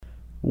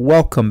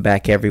Welcome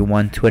back,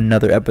 everyone, to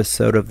another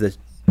episode of the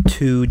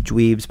Two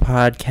Dweebs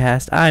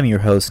podcast. I'm your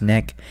host,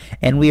 Nick,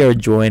 and we are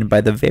joined by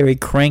the very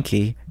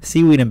cranky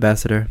Seaweed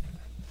Ambassador.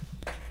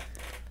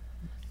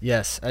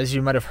 Yes, as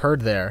you might have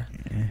heard there,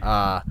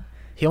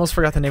 he almost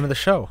forgot the name of the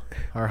show,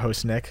 our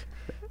host, Nick.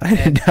 I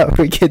did not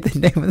forget the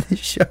name of the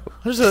show.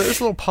 There's a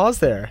little pause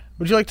there.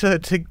 Would you like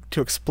to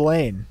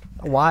explain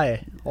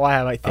why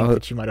I might think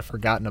that you might have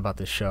forgotten about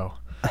this show?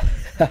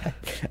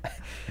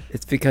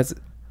 It's because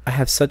I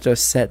have such a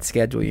set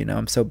schedule,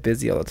 I'm so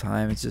busy all the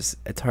time. It's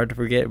hard to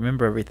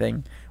remember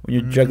everything when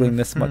you're juggling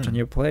this much on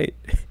your plate.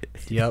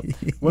 Yep.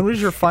 When was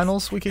your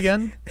finals week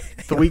again?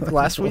 The week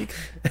last week?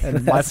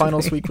 And my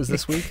finals week was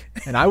this week?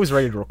 And I was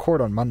ready to record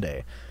on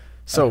Monday.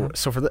 So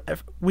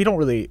we don't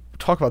really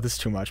talk about this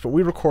too much, but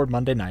we record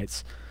Monday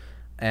nights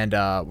and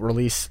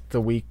release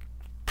the week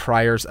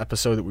prior's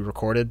episode that we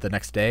recorded the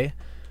next day.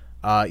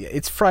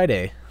 It's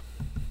Friday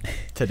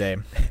today.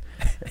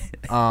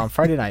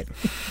 Friday night.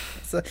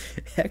 It's a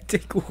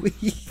hectic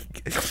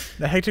week.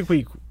 A hectic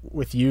week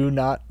with you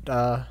not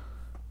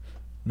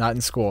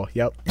in school.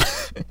 Yep.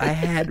 I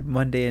had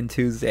Monday and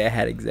Tuesday. I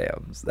had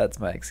exams.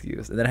 That's my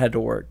excuse, and then I had to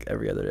work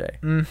every other day.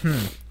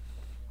 Mm-hmm.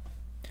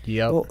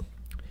 Yep.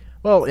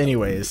 Well,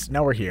 anyways,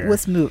 now we're here.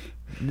 Let's move.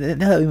 Now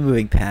that we're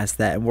moving past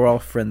that, and we're all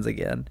friends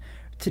again.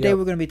 Today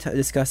we're going to be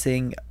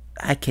discussing.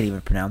 I can't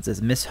even pronounce this.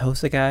 Miss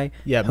Hokusai.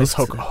 Yeah, Miss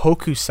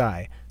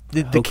Hokusai.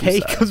 The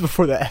K comes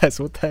before the S.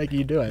 What the heck are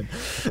you doing?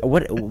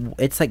 What?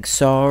 It's like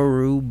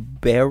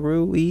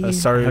Saruberu-y?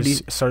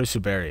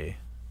 Sarusuberi.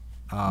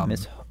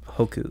 Miss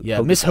Hoku.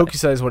 Yeah, Miss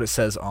Hokusai is what it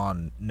says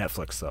on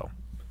Netflix, though,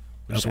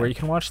 which is where you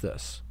can watch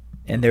this.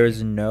 And there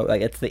is no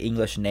it's the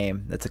English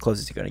name. That's the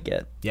closest you're going to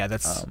get. Yeah,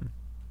 that's.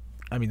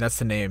 That's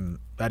the name.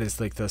 That is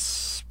like the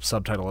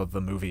subtitle of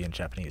the movie in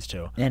Japanese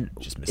too. And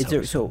just Miss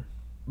Hokusai. So,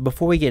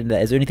 before we get into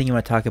that, is there anything you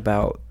want to talk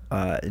about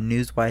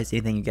news-wise?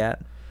 Anything you got?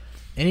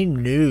 Any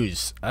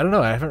news? I don't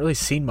know. I haven't really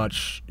seen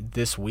much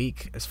this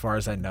week, as far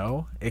as I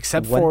know,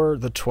 except for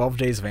the 12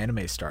 Days of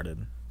Anime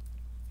started.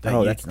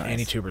 That's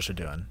nice. Anitubers are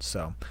doing,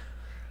 so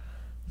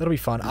that'll be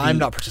fun. I'm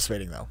not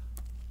participating though.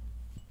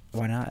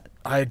 Why not?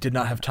 I did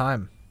not have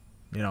time.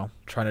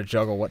 Trying to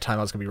juggle what time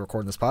I was going to be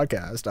recording this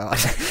podcast.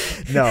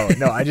 No,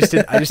 I just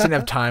didn't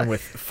have time with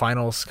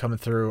finals coming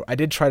through. I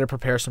did try to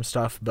prepare some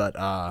stuff, but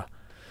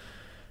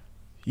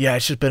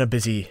it's just been a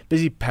busy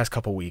past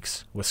couple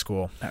weeks with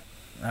school.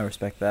 I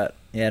respect that.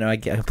 Yeah, no, I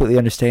completely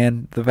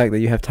understand the fact that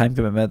you have time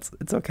commitments.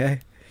 It's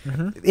okay.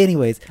 Mm-hmm.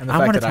 Anyways, and the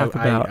fact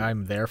that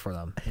I'm there for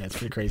them. Yeah, it's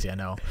pretty crazy, I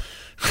know.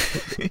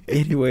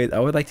 Anyways, I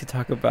would like to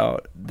talk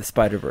about the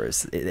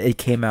Spider-Verse. It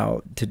came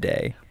out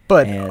today.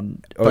 But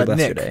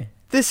yesterday. Nick,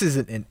 this is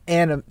an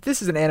anime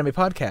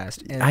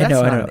podcast. And I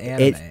know. An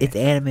anime. It's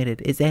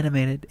animated. It's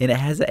animated, and it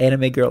has an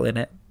anime girl in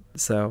it.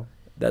 So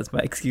that's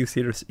my excuse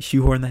here to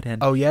shoehorn that in.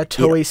 Oh yeah,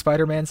 Toei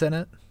Spider-Man's in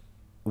it.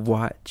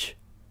 Watch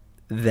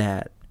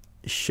that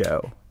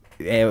show.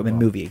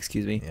 Movie,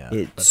 excuse me. Yeah,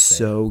 it's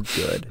so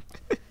good.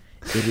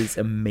 It is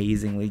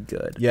amazingly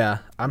good. Yeah,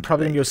 I'm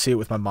probably gonna go see it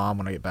with my mom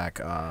when I get back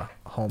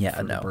home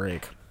for the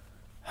break.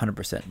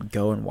 100%.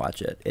 Go and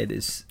watch it. It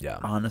is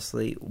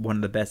honestly one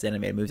of the best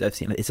animated movies I've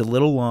seen. It's a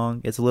little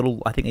long. I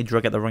think they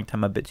drug out the running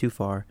time a bit too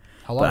far.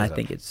 How long is it? But I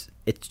think it's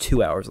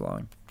 2 hours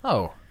long.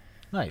 Oh,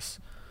 nice.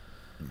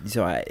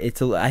 So I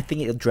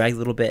think it drags a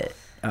little bit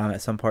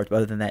at some parts, but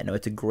other than that, no,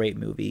 it's a great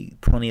movie.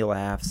 Plenty of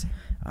laughs.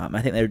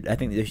 I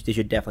think they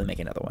should definitely make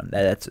another one.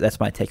 That's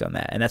my take on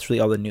that, and that's really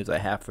all the news I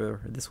have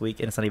for this week.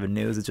 And it's not even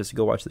news; it's just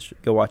go watch it.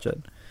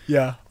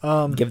 Yeah.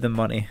 Give them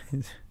money.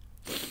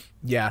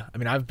 Yeah,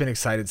 I've been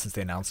excited since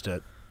they announced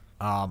it.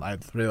 I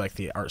really like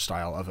the art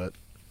style of it,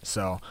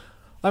 so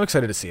I'm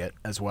excited to see it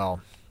as well.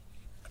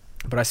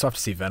 But I still have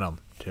to see Venom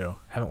too.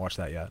 Haven't watched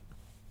that yet.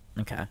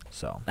 Okay.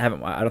 So I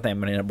don't think I'm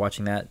gonna end up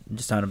watching that.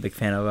 Just not a big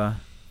fan of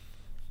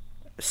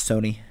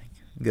Sony,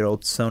 good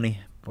old Sony.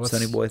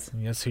 Sony boys.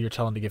 That's who you're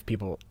telling to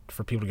people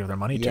to give their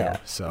money to.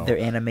 So their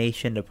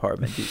animation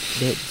department.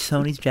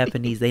 Sony's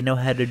Japanese. They know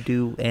how to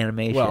do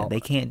animation. Well,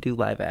 they can't do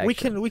live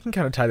action. We can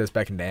kind of tie this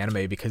back into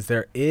anime because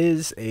there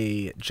is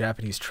a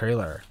Japanese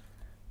trailer.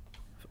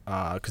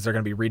 Because they're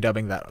going to be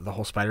redubbing the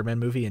whole Spider-Man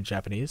movie in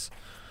Japanese.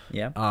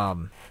 Yeah.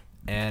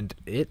 And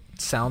it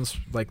sounds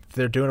like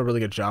they're doing a really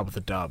good job with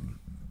the dub,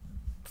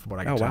 from what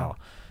I can tell. Wow.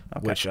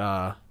 Okay. Which,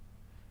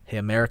 hey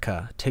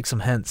America, take some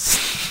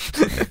hints.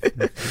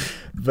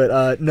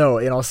 But no,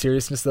 in all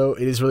seriousness though,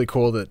 it is really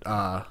cool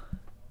that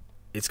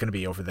it's going to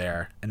be over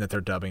there and that they're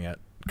dubbing it,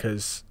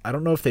 because I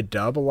don't know if they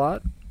dub a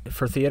lot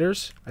for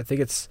theaters. I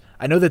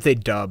know that they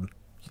dub,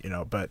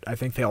 but I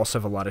think they also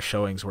have a lot of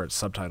showings where it's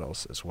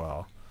subtitles as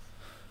well.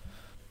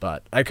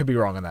 But I could be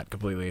wrong on that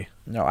completely.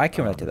 No, I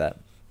can relate to that.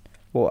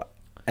 Well,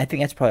 I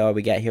think that's probably all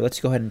we got here. Let's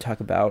go ahead and talk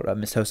about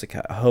Miss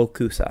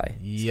Hokusai.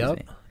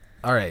 Yep.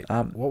 All right.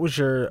 What was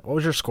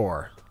your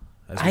score?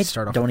 As we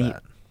start off with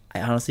that? I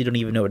honestly don't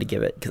even know what to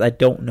give it, because I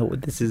don't know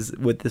what this is.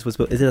 What this was.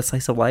 Is it a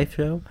slice of life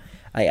show?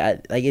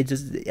 I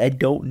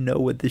don't know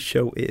what this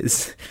show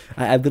is.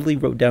 I literally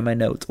wrote down my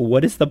notes.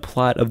 What is the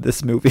plot of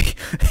this movie?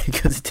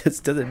 Because it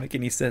just doesn't make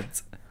any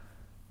sense.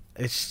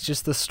 It's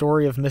just the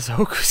story of Miss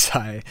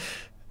Hokusai.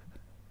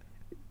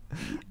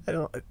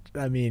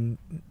 I mean,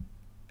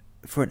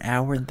 For an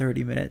hour and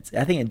 30 minutes,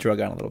 I think it drug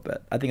on a little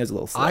bit. I think it was a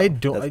little slow. I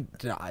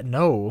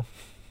no,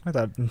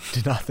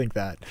 did not think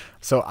that.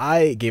 So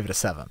I gave it a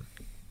 7.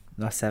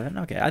 No, 7.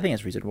 Okay, I think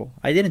it's reasonable.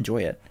 I did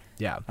enjoy it.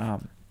 Yeah,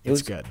 It it's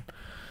was good.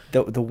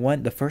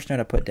 The first note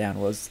I put down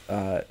was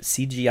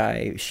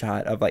CGI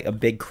shot of like a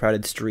big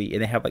crowded street,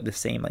 and they have like the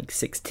same like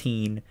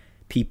 16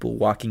 people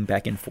walking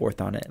back and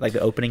forth on it. Like the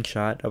opening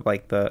shot of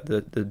like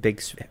the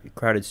big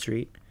crowded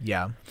street.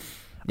 Yeah,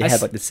 They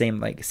had like the same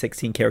like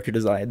 16 character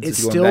designs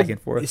just going still back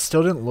and forth. It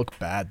still didn't look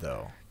bad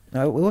though.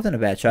 No, it wasn't a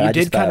bad shot. You I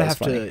did just thought kind it of was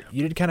have funny. to.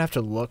 You did kind of have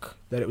to look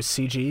that it was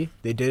CG.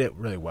 They did it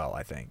really well,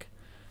 I think.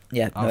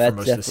 Yeah, no, For that's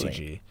most definitely. of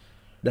the CG.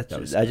 That's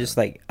That was I just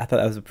like I thought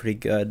that was a pretty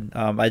good.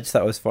 I just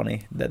thought it was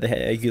funny that they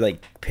had, you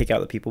like pick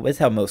out the people. It's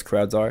how most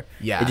crowds are.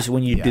 Yeah, It just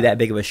when you yeah. do that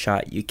big of a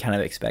shot, you kind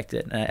of expect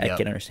it, and I Yep.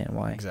 can understand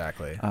why.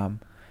 Exactly.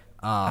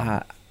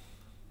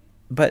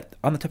 But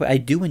on the topic, I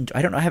do enjoy.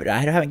 I don't know. I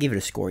haven't given it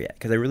a score yet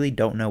because I really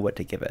don't know what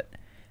to give it.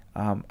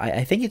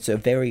 I think it's a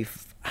very.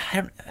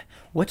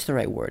 What's the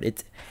right word?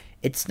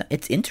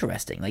 It's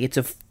interesting. Like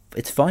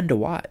it's fun to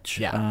watch.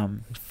 Yeah.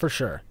 For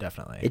sure,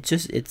 definitely.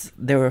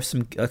 There were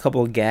a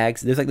couple of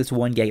gags. There's like this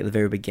one gag at the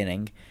very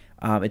beginning.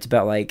 It's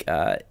about like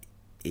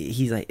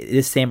he's like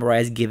this samurai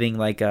is giving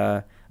like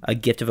a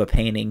gift of a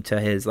painting to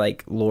his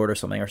like lord or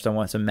something or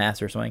someone, some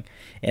master or something,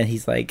 and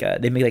he's like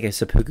they make like a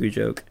seppuku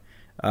joke.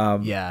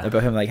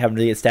 About him like having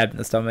to get stabbed in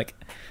the stomach.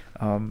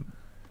 I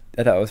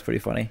thought it was pretty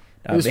funny.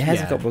 It has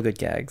a couple of good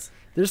gags.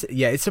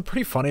 It's a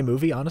pretty funny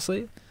movie,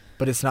 honestly,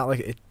 but it's not like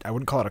it. I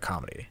wouldn't call it a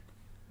comedy.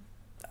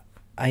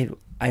 I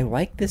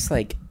like this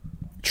like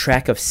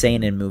track of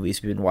seinen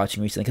movies we've been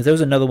watching recently because there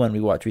was another one we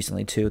watched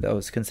recently too that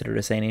was considered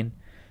a seinen.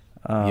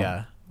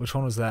 Which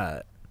one was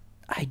that?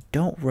 I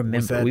don't remember.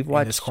 Was that We've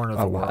watched In This Corner of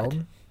a the lot.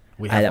 World?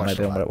 That might have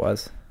been what it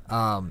was.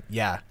 I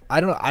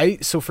don't know.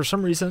 So for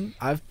some reason,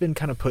 I've been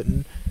kind of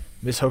putting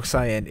Miss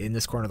Hokusai and In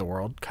This Corner of the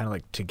World kind of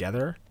like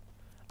together.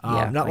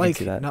 Not I can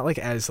see that. like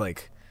as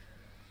like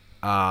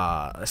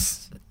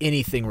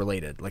anything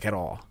related, like at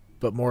all,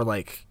 but more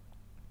like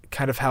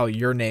kind of how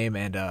Your Name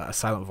and A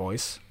Silent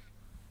Voice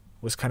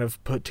was kind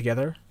of put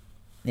together.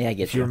 Yeah, I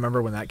get If you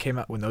remember when that came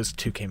out, when those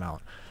two came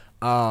out.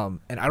 And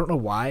I don't know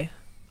why.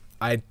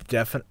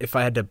 If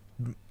I had to,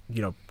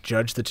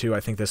 judge the two, I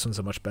think this one's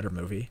a much better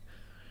movie.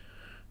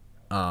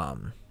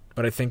 But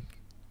I think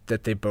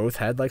that they both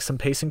had like some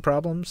pacing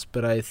problems,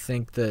 but I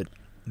think that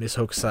Miss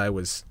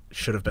Hokusai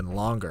should have been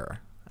longer,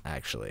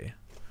 actually,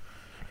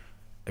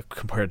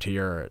 compared to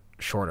your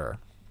shorter.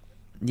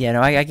 Yeah,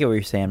 no, I get what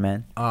you're saying,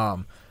 man.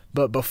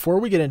 But before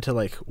we get into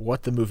like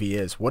what the movie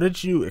is, what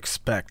did you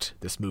expect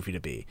this movie to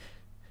be?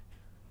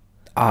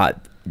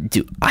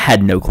 Dude, I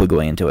had no clue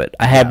going into it.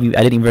 I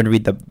didn't even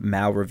read the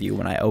Mal review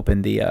when I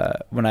opened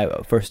when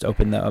I first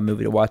opened the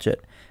movie to watch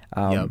it.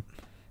 Yep.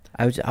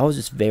 I was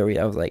just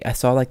I was like, I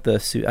saw like the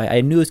suit.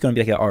 I knew it was going to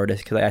be like an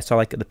artist because I saw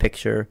like the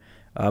picture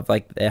of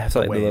like I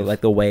saw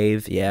like the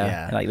wave,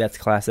 yeah. And, like that's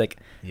classic.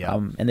 Yeah.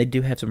 And they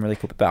do have some really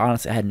cool. But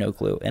honestly, I had no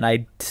clue, and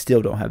I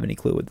still don't have any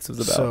clue what this was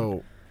about.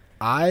 So,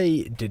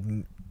 I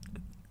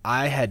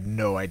had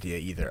no idea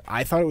either.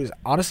 I thought it was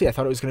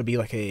going to be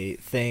like a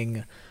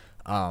thing.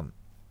 I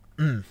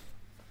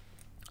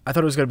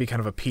thought it was going to be kind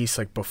of a piece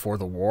like before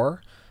the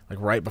war, like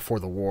right before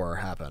the war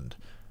happened.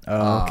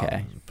 Oh,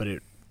 okay. But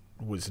it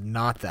was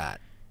not that.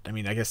 I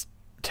mean, I guess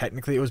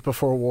technically it was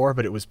before war,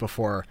 but it was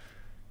before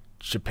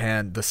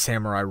Japan, the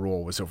samurai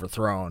rule was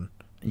overthrown,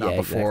 not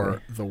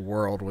before the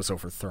world was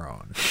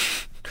overthrown.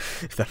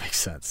 If that makes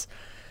sense.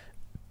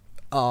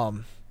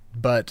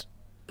 But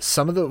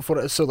some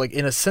of so like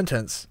in a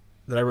sentence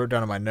that I wrote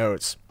down in my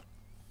notes,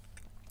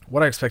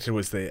 what I expected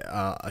was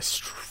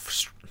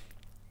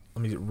let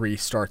me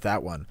restart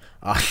that one.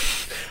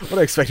 What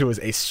I expected was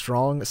a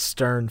strong,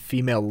 stern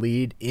female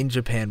lead in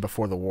Japan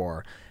before the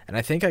war. And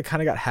I think I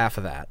kind of got half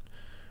of that,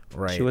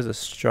 right? She was a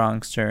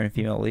strong, stern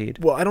female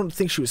lead. Well, I don't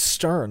think she was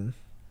stern,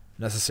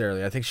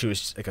 necessarily. I think she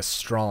was like a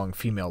strong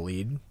female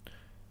lead.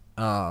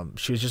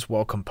 She was just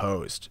well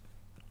composed,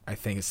 I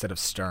think, instead of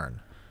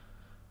stern.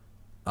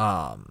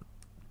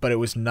 But it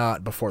was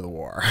not before the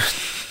war.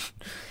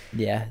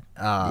 Yeah.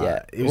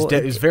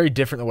 It was very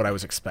different than what I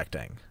was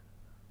expecting,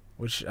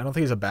 which I don't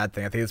think is a bad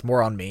thing. I think it's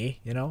more on me,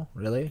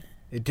 really.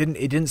 It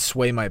didn't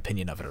sway my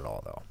opinion of it at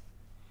all, though.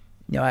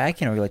 No, I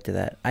can relate to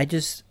that. I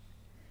just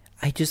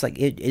like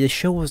it. The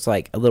show was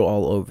like a little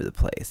all over the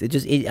place.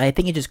 I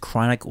think it just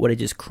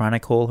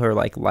chronicled her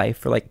like life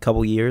for like a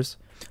couple years.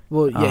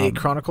 Well, yeah, it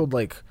chronicled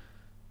like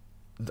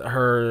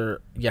her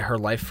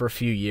life for a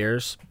few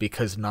years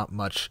because not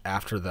much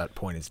after that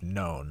point is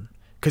known.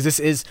 Because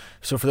this is,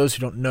 so for those who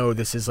don't know,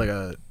 this is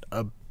like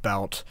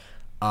about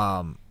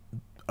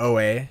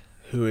Oe,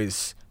 who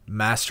is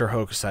Master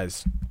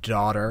Hokusai's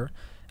daughter.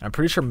 And I'm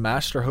pretty sure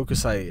Master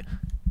Hokusai,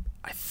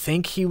 I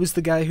think he was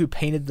the guy who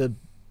painted the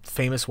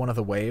famous One of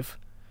the Wave.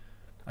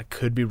 I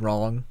could be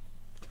wrong.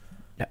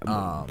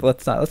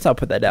 Let's not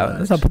put that down.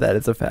 Let's not put that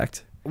as a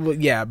fact. Well,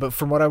 yeah, but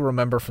from what I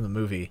remember from the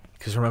movie,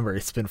 because remember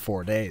it's been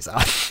 4 days.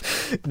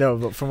 No,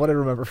 but from what I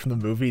remember from the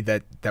movie,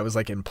 that was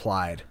like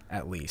implied,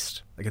 at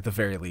least, like at the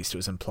very least, it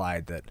was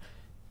implied that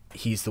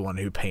he's the one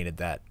who painted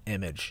that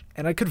image.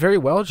 And I could very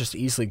well just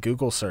easily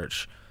Google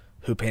search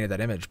who painted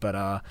that image,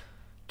 but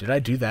did I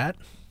do that?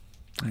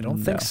 I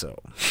don't think so.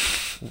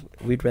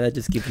 We'd rather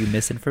just give you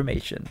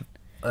misinformation.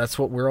 That's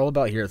what we're all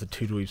about here at the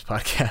Two Dweebs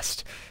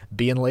podcast: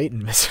 being late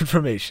and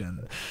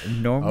misinformation.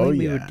 Normally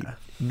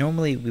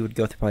we would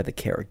go through probably the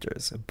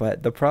characters,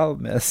 but the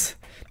problem is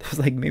there's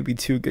like maybe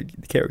 2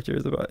 good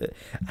characters about it.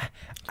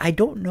 I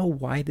don't know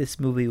why this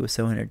movie was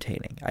so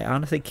entertaining. I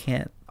honestly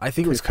can't. I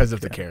think it was because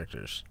of the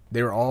characters.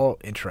 They were all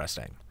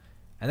interesting,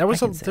 and there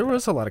was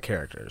a lot of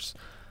characters.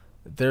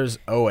 There's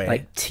OA,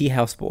 like Tea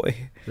House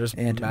Boy. There's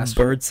and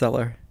Master... Bird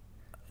Seller.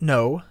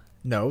 No,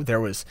 there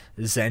was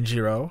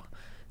Zenjiro.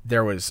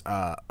 There was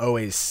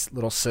OA's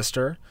little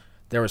sister.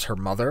 There was her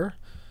mother.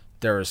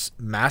 There was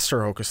Master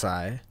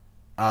Hokusai.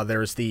 There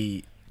was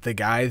the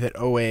guy that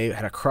OA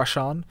had a crush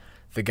on.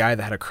 The guy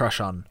that had a crush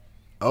on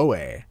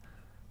OA.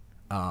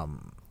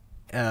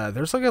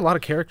 There's like a lot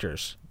of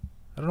characters.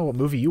 I don't know what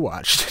movie you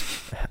watched.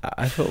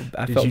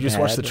 Did you just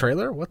watch the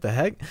trailer? What the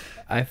heck?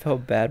 I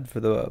felt bad for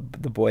the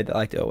boy that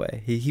liked OA.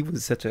 He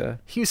was so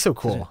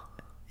cool.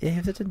 He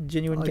was such a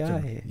genuine guy.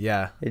 Him.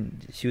 Yeah.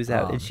 And she was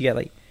out, and she got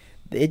like,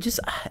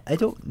 I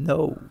don't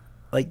know.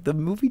 Like, the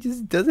movie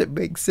just doesn't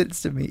make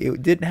sense to me.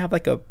 It didn't have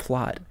like a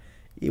plot.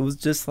 It was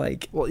just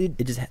like,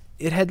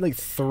 it had like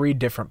 3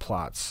 different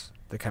plots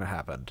that kind of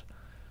happened.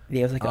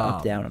 Yeah, it was like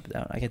up, down.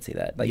 I can see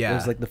that. Like, it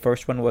was like the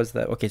first one was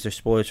okay, so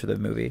spoilers for the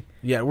movie.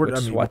 Yeah,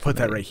 we'll put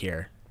that right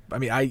here. I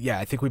mean,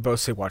 I think we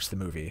both say watch the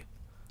movie.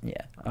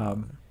 Yeah.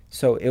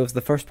 So it was,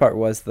 the first part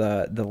was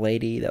the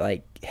lady that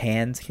like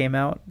hands came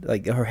out,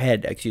 like her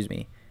head, excuse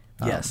me.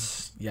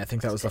 Yes. Yeah, I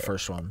think that was the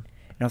first one.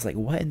 And I was like,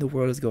 what in the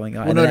world is going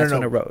on? Well, and that's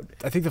when I wrote.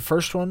 I think the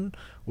first one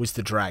was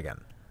the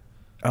dragon.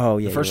 Oh,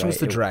 yeah. The first one was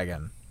the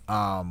dragon,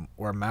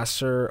 where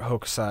Master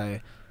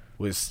Hokusai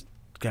was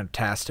kind of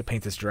tasked to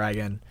paint this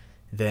dragon.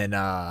 Then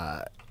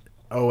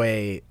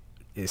OA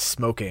is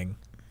smoking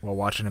while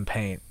watching him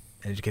paint,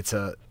 and she gets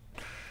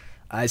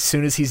as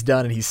soon as he's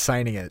done and he's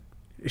signing it,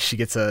 she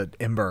gets a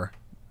ember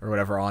or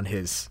whatever on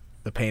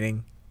the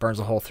painting, burns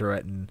a hole through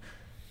it, and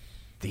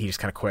he just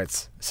kind of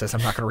quits. Says,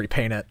 I'm not going to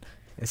repaint it.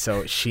 And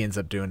so she ends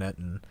up doing it.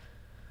 And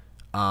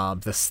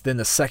then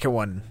the second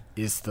one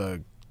is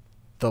the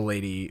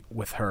lady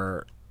with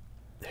her,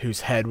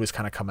 whose head was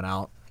kind of coming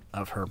out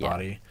of her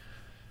body.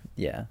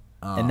 Yeah.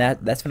 And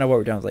that's when I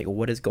wrote down. I was like,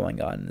 what is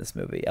going on in this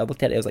movie? I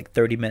looked at it. It was like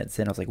 30 minutes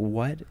in. I was like,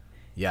 what?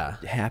 Yeah.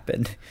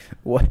 Happened?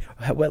 What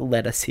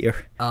led us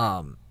here?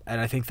 And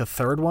I think the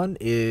third one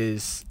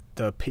is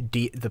the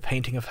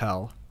painting of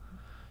hell.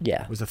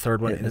 Yeah. Was the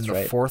third one, and then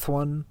the fourth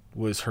one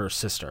was her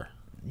sister.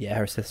 Yeah,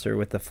 her sister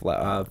with the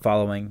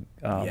following.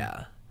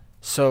 Yeah.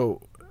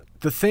 So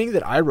the thing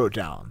that I wrote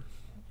down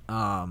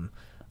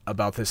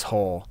about this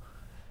whole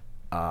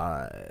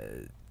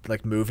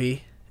like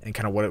movie and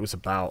kind of what it was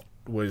about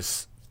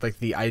was like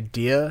the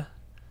idea.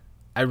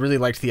 I really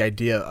liked the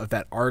idea of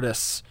that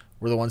artists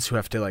were the ones who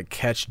have to like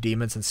catch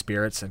demons and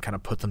spirits and kind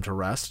of put them to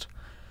rest,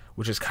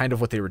 which is kind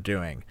of what they were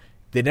doing.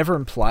 They never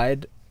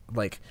implied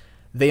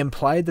they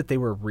implied that they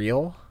were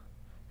real,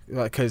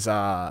 because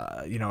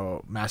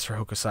Master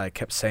Hokusai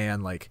kept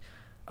saying like,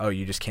 oh,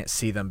 you just can't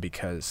see them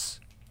because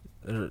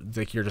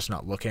like you're just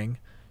not looking,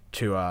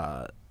 to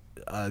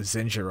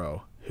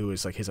Zenjiro, who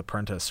is like his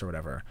apprentice or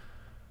whatever.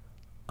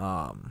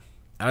 And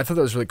I thought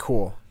that was really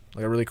cool,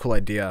 like a really cool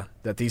idea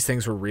that these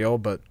things were real,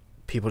 but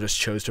people just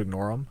chose to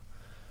ignore them,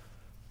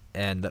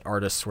 and that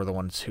artists were the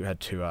ones who had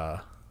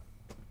to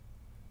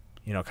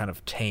kind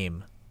of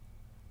tame.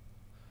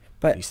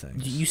 But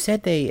you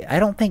said I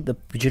don't think the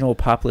general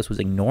populace was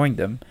ignoring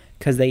them,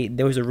 because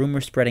there was a rumor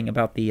spreading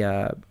about the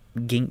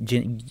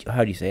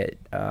how do you say it,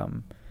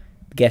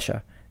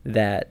 Gesha,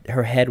 that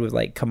her head would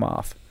like come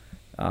off.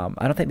 I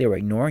don't think they were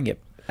ignoring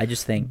it. I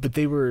just think, but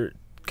they were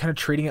kind of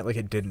treating it like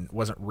it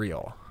wasn't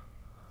real.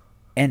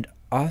 And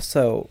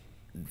also,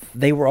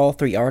 they were all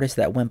 3 artists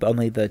that went, but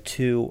only the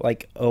 2,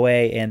 like OA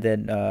and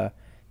then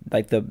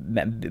like the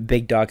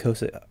big dog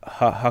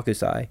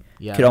Hokusai,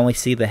 could only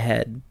see the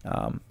head.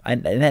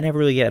 And that never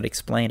really got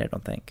explained, I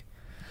don't think.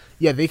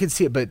 Yeah, they could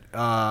see it, but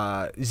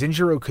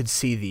Zenjiro could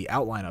see the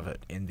outline of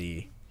it in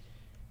the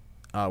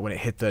when it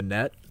hit the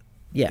net.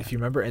 Yeah, if you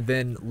remember. And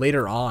then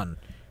later on,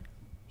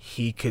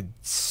 he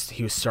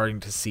was starting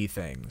to see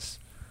things.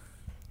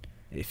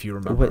 If you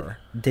remember,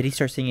 did he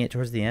start seeing it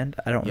towards the end?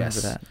 I don't remember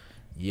that.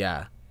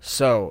 Yeah.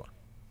 So,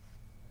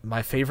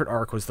 my favorite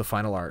arc was the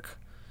final arc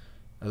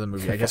of the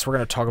movie. I guess we're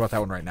going to talk about that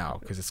one right now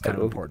because it's kind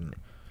of important.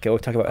 Okay, we'll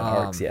talk about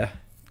arcs, yeah.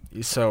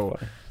 So,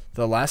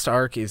 the last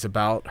arc is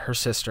about her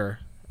sister,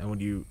 and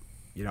when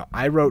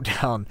I wrote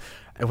down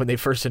when they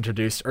first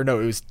introduced, or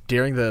no, it was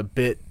during the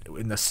bit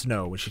in the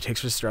snow, when she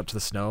takes her sister up to the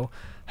snow,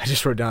 I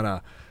just wrote down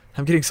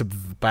I'm getting some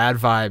bad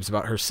vibes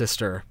about her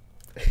sister,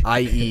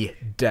 i.e.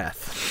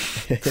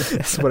 death.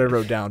 That's what I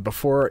wrote down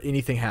before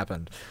anything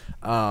happened,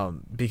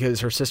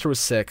 because her sister was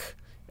sick,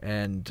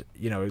 and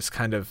it was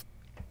kind of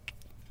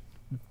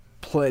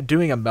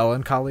doing a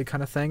melancholy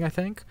kind of thing, I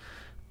think.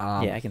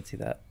 Yeah, I can see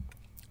that.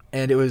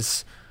 And it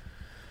was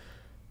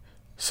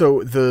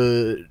so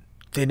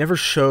they never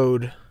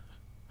showed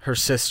her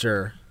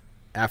sister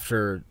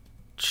after,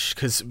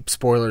 because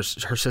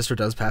spoilers, her sister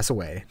does pass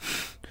away,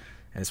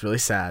 and it's really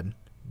sad.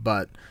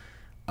 But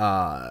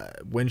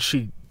when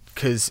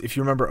because if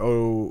you remember,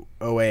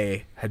 OA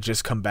had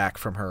just come back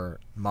from her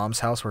mom's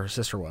house where her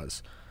sister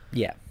was.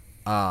 Yeah.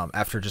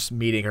 After just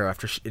meeting her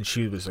and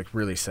she was like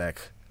really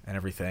sick and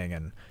everything,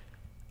 and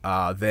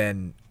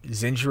then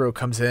Zenjiro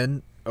comes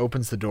in,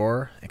 opens the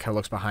door, and kind of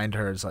looks behind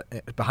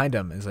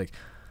him, and is like,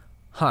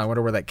 "Huh, I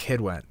wonder where that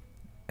kid went."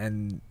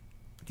 And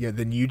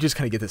then you just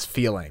kind of get this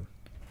feeling.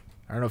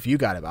 I don't know if you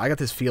got it, but I got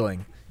this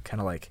feeling,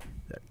 kind of like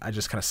I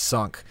just kind of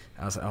sunk.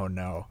 I was like, "Oh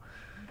no,"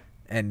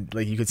 and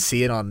like you could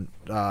see it on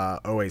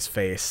OA's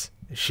face.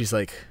 She's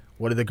like,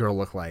 "What did the girl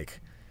look like?"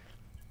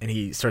 And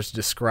he starts to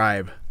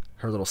describe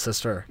her little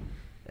sister,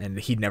 and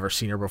he'd never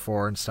seen her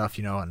before and stuff,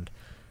 and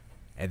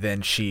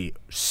then she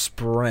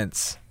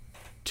sprints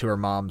to her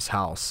mom's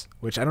house,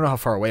 which I don't know how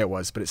far away it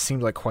was, but it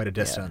seemed like quite a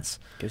distance.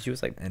 Because she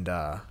was like and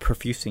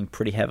profusing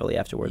pretty heavily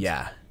afterwards.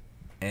 Yeah,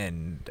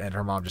 and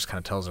her mom just kind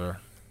of tells her,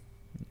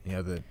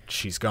 that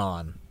she's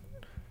gone,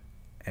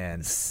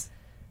 and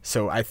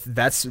so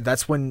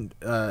that's when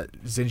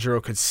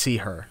Zenjiro could see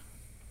her,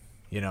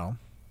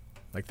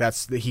 like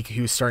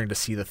he was starting to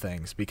see the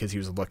things because he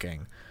was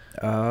looking.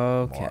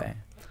 Okay.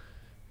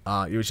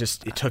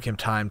 It took him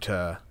time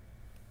to,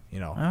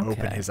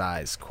 open his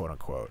eyes, quote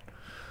unquote.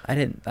 I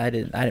didn't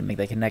make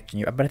that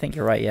connection, but I think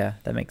you're right. Yeah,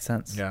 that makes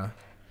sense. Yeah.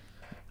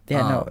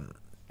 Yeah. No,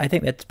 I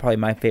think that's probably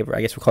my favorite.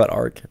 I guess we'll call it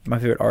arc. My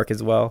favorite arc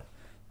as well.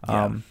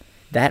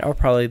 That or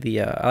probably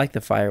the I like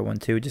the fire one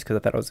too, just because I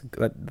thought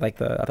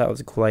it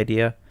was a cool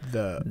idea.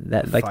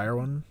 The fire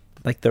one.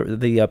 Like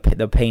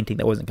the painting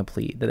that wasn't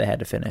complete that they had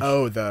to finish.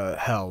 Oh,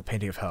 the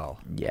painting of hell.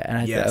 Yeah, and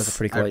I thought that was a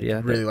pretty cool idea.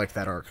 I really liked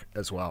that arc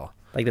as well.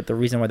 Like that, the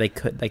reason why they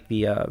could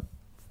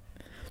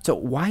So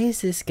why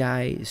is this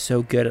guy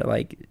so good at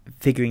like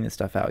figuring this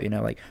stuff out?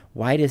 Like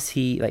why does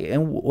he like?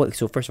 And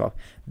so first of all,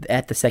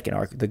 at the second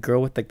arc, the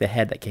girl with like the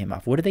head that came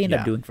off, what did they end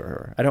up doing for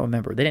her? I don't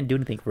remember. They didn't do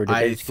anything for her. Did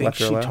they just think left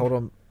her she alone? told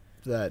him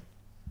that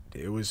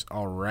it was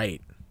all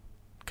right,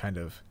 kind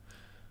of.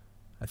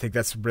 I think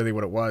that's really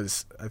what it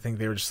was. I think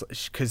they were just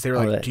because they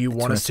were like, "Do you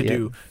want us to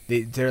do?"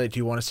 They're like, "Do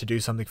you want us to do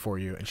something for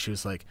you?" And she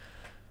was like,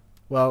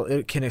 "Well,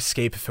 it can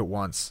escape if it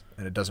wants,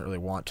 and it doesn't really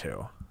want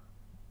to."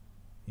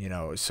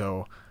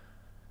 So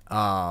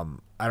I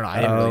don't know.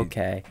 I didn't really.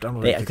 Okay.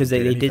 Because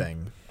they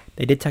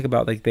did talk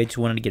about like they just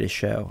wanted to get a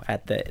show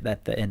at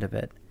the end of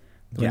it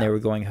when they were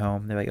going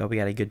home. They're like, "Oh, we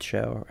got a good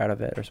show out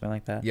of it," or something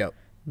like that. Yep.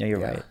 No, you're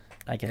right.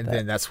 I get that. And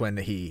then that's when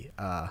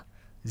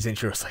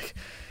Zenjiro was like,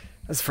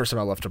 "That's the first time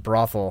I left a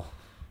brothel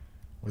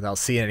without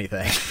seeing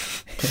anything,"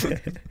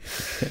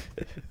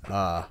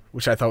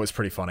 which I thought was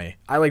pretty funny.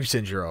 I liked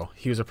Zenjiro.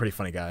 He was a pretty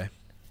funny guy.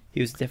 He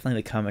was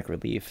definitely the comic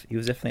relief. He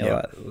was definitely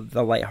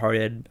the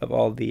lighthearted of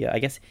all the. I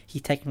guess he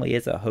technically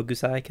is a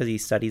Hokusai because he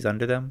studies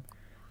under them,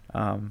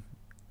 and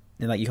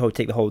like you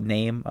take the whole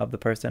name of the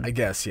person. I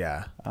guess,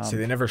 yeah. So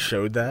they never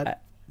showed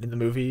that in the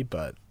movie,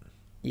 but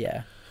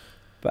yeah,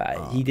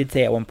 but he did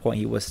say at one point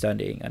he was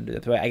studying under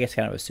them. So I guess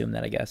kind of assume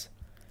that. I guess.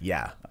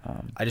 Yeah,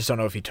 I just don't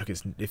know if he took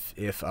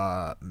if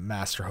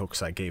Master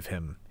Hokusai gave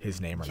him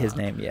his name or not. His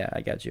name, yeah,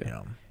 I got you.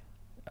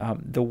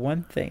 The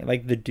one thing,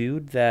 like the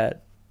dude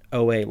that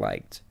OA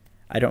liked,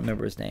 I don't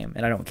remember his name,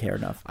 and I don't care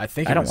enough. I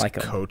think I don't was like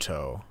him.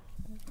 Koto.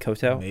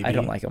 Koto? Maybe? I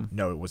don't like him.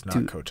 No, it was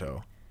not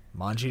Koto.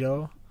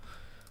 Manjiro?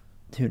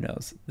 Who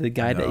knows? The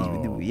guy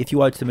that if you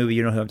watch the movie,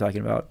 you know who I'm talking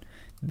about.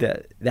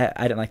 That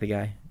I didn't like the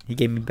guy. He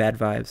gave me bad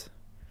vibes.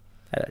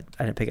 I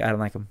don't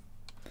like him.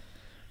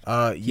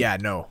 Yeah,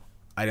 no.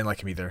 I didn't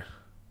like him either.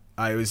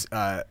 It was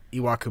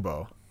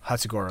Iwakubo.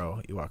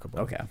 Hatsugoro Iwakubo.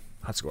 Okay.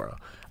 Hatsugoro.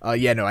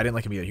 Yeah, no, I didn't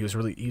like him either. He was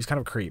kind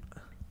of a creep.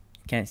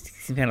 Seems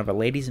kind of a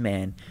ladies'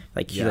 man.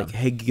 Like he's like,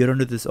 "Hey, get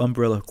under this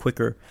umbrella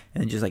quicker,"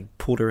 and just like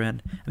pulled her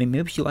in. I mean,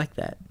 maybe she liked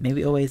that.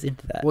 Maybe OA's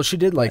into that. Well, she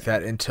did like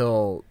that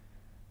until,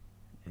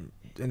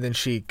 and then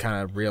she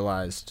kind of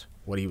realized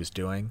what he was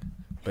doing.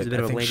 But he's a bit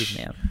of a ladies'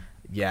 man.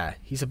 Yeah,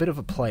 he's a bit of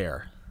a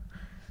player.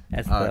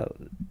 That's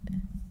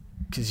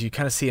because you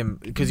kind of see him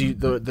because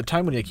the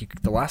time when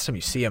the last time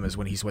you see him is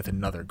when he's with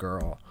another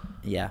girl.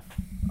 Yeah.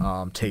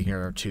 Taking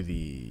her to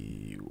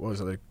the what was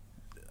it?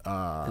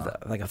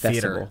 Like a theater.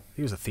 festival.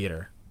 He was a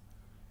theater.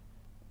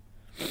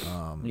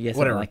 Yes,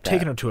 whatever. like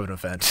taking her to an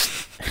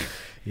event.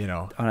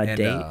 On a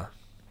date.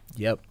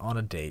 Yep, on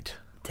a date.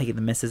 Taking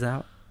the missus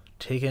out.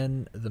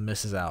 Taking the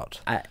missus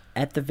out.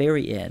 At the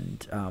very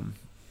end,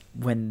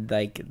 when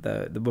like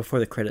the before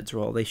the credits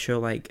roll, they show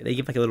they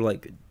give like a little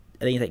like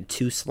I think it's like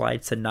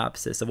 2-slide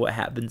synopsis of what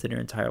happens in her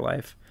entire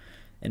life,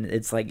 and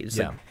it's like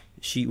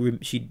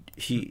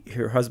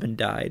her husband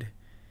died.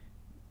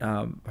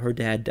 Her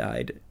dad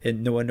died,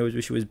 and no one knows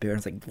where she was buried.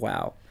 It's like,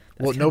 wow.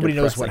 Well, nobody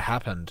knows what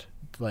happened,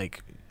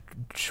 like,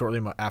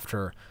 shortly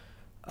after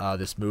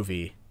this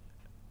movie,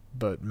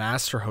 but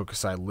Master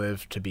Hokusai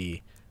lived to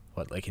be,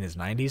 what, like in his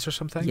 90s or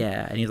something.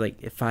 Yeah, and he's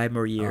like, 5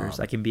 more years,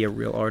 I can be a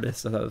real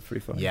artist. So that was pretty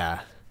funny.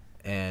 Yeah,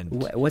 and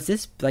Was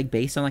this like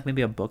based on like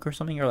maybe a book or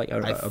something, or like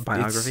a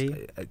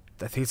biography? I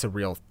think it's a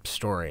real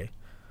story.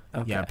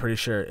 Okay. Yeah, I'm pretty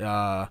sure.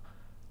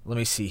 Let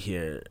me see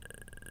here.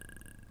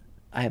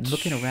 I'm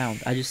looking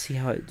around. I just see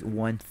how it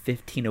won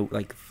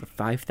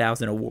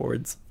 5,000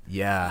 awards.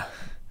 Yeah.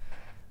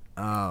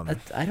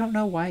 I don't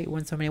know why it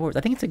won so many awards.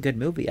 I think it's a good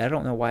movie. I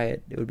don't know why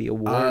it would be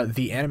awarded.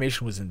 The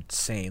animation was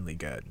insanely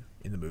good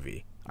in the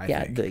movie. I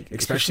think.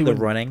 Especially the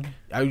running.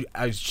 I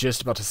was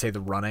just about to say the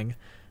running.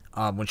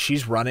 When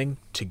she's running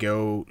to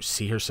go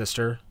see her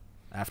sister,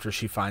 after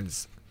she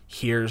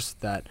hears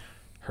that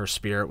her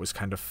spirit was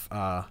kind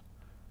of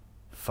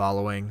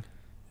following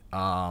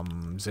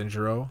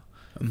Zenjiro,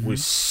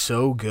 was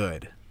so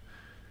good,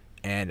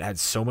 and had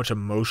so much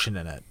emotion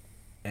in it,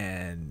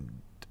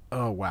 and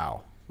oh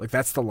wow. Like,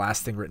 that's the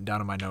last thing written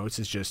down in my notes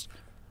is just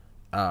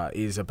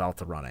is about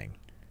the running.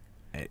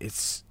 It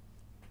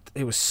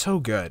was so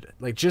good.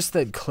 Like, just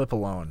that clip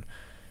alone.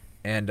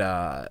 And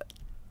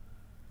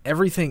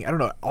everything, I don't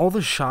know, all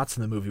the shots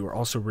in the movie were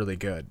also really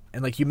good.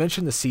 And, like, you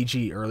mentioned the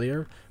CG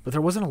earlier, but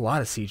there wasn't a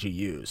lot of CG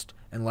used,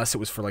 unless it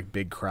was for, like,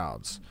 big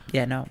crowds.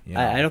 Yeah, no. You know?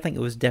 I don't think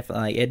it was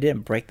definitely, like, it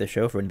didn't break the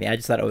show for anything. I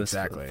just thought it was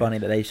funny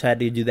that they tried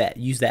to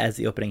use that as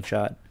the opening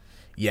shot.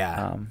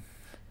 Yeah.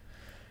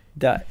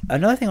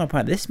 Another thing I want to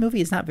point out, this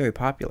movie is not very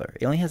popular.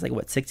 It only has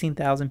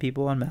 16,000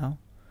 people on Mal.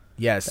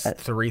 Yes,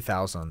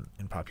 3,000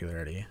 in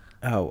popularity.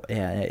 Oh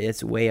yeah,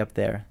 it's way up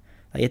there.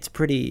 Like, it's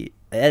pretty.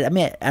 I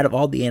mean, out of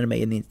all the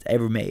anime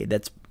ever made,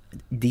 that's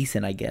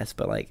decent, I guess.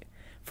 But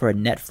for a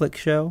Netflix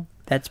show,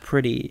 that's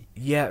pretty.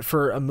 Yeah,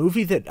 for a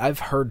movie that I've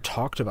heard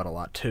talked about a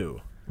lot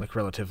too, like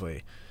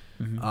relatively.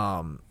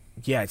 Mm-hmm.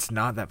 Yeah, it's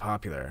not that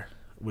popular,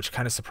 which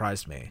kind of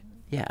surprised me.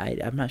 Yeah,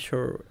 I'm not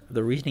sure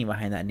the reasoning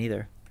behind that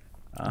neither.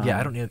 Yeah,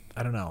 I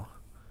don't know.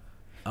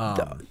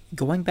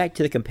 Going back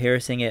to the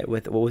comparing it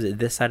with, what was it,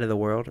 This Side of the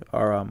World,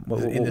 or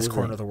in this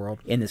corner of the world.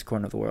 In this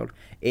corner of the world,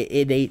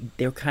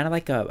 they're kind of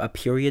like a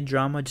period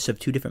drama, just of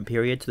two different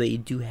periods. So they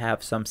do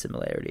have some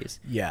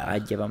similarities. Yeah,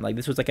 I'd give them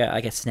this was like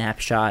a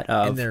snapshot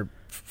of, and they're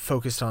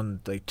focused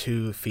on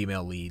two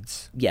female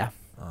leads. Yeah,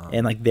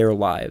 and their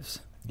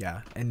lives.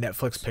 Yeah, and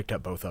Netflix picked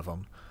up both of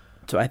them.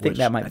 So I think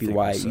that might be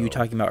why you were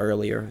talking about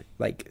earlier,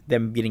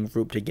 them getting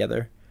grouped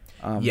together.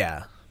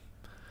 Yeah.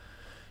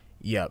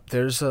 Yeah,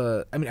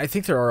 I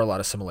think there are a lot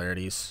of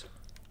similarities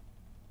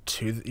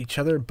to each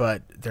other,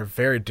 but they're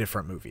very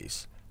different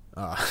movies,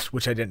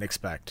 which I didn't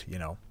expect,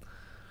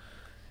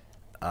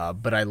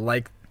 But I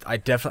like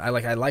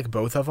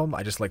both of them.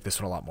 I just like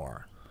this one a lot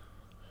more.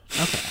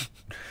 Okay.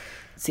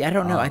 See, I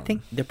don't know. I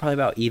think they're probably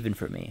about even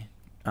for me.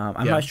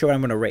 I'm not sure what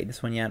I'm going to rate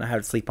this one yet. I have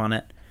to sleep on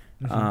it.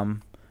 Mm-hmm.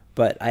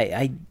 But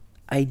I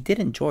did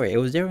enjoy it. It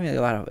was definitely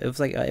a lot of. It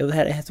was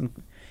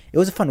it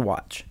was a fun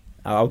watch.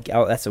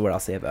 That's what I'll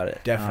say about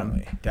it.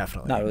 Definitely.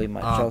 Not really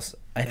much else.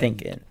 I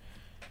think.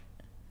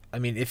 I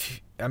mean,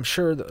 I'm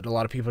sure that a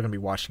lot of people are going to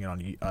be watching it on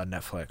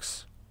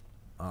Netflix,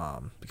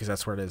 because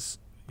that's where it is,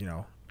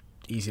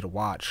 easy to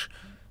watch.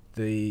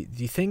 The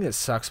thing that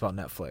sucks about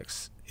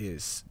Netflix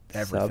is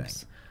everything.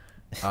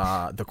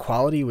 Subs. The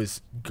quality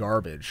was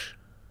garbage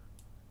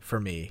for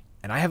me,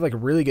 and I have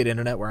really good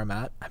internet where I'm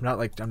at. I'm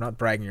not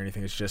bragging or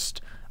anything. It's just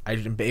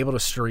I'm able to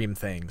stream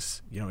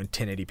things, in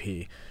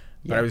 1080p.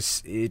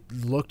 But it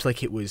looked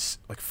like it was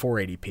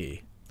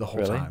 480p the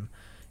whole time.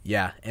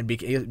 Yeah, and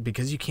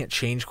because you can't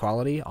change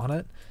quality on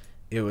it,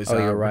 it was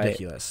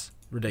ridiculous.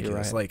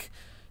 Ridiculous. Right.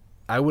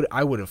 I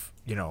would have,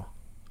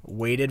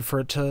 waited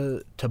for it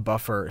to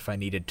buffer if I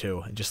needed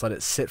to, and just let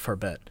it sit for a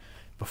bit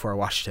before I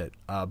watched it.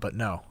 But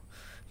no,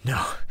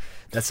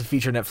 that's a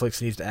feature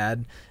Netflix needs to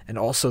add. And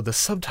also, the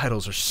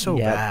subtitles are so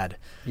bad.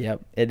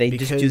 Yep, they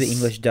just do the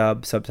English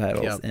dub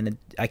subtitles, and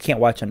I can't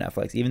watch on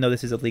Netflix, even though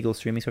this is a legal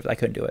streaming service. I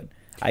couldn't do it.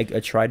 I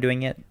tried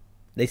doing it.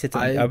 They said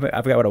something.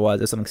 I forgot what it was.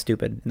 It was something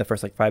stupid in the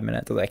first 5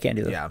 minutes. I was like, I can't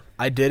do this. Yeah,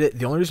 I did it.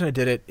 The only reason I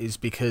did it is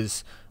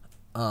because,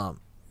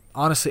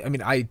 honestly, I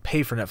mean, I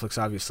pay for Netflix,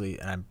 obviously,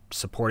 and I'm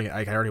supporting it.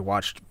 I already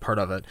watched part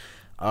of it,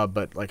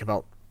 but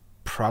about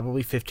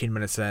probably 15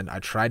 minutes in, I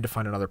tried to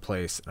find another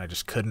place, and I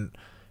just couldn't,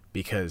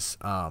 because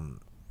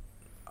Hug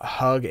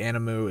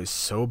Animu is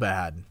so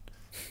bad,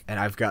 and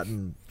I've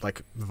gotten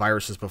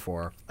viruses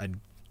before. I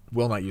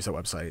will not use that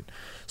website,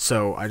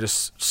 so I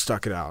just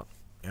stuck it out.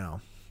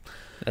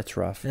 That's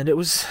rough. And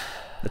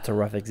that's a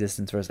rough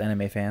existence for us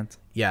anime fans.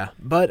 Yeah,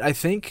 but I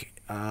think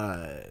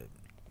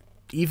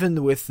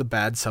even with the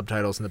bad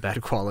subtitles and the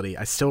bad quality,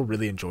 I still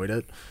really enjoyed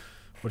it,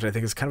 which I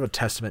think is kind of a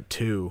testament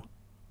to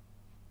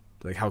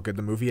how good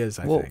the movie is.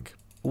 I think.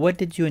 What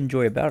did you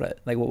enjoy about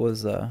it? What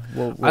was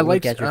what I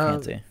liked, got your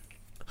fancy?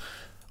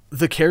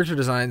 The character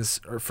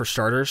designs, for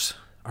starters,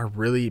 are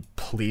really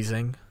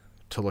pleasing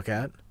to look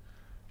at,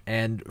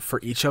 and for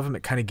each of them,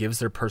 it kind of gives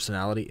their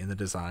personality in the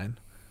design.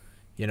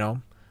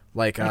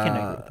 I can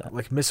agree with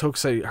that. Miss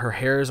Hokusai, her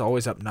hair is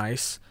always up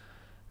nice,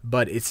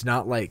 but it's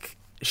not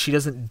she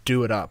doesn't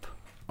do it up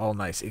all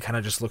nice. It kind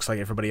of just looks like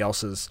everybody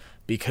else's,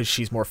 because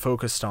she's more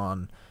focused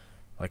on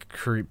like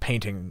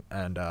painting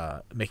and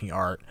making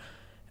art.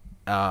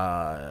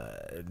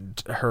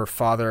 Her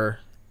father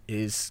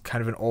is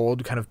kind of an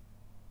old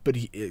but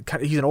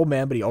he's an old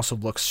man, but he also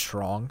looks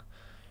strong,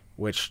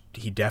 which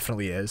he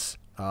definitely is.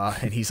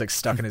 And he's like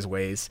stuck in his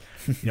ways.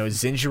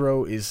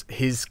 Zinjiro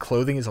his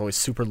clothing is always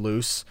super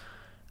loose,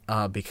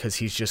 because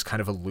he's just kind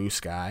of a loose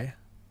guy,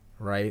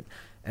 right?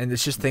 And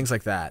it's just things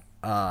like that.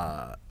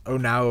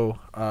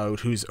 Onao,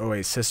 who's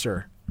Oe's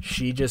sister,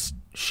 she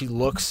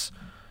looks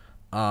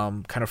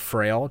kind of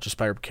frail just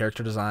by her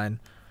character design.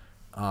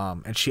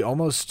 And she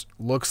almost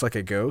looks like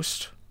a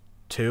ghost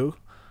too,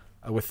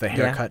 with the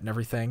haircut and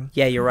everything.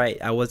 Yeah, you're right.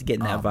 I was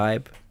getting that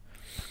vibe.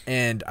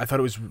 And I thought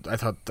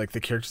like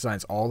the character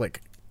designs all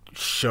like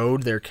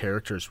showed their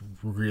characters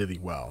really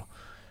well.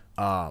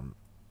 And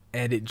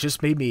it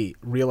just made me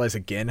realize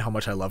again how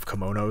much I love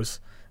kimonos,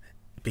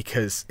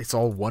 because it's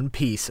all one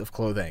piece of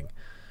clothing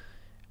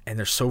and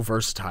they're so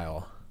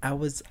versatile. I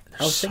was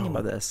thinking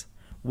about this.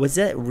 Was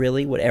that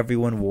really what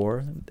everyone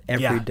wore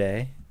every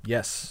day?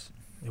 Yes,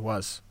 it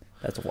was.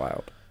 That's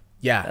wild.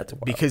 Yeah, that's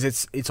wild. Because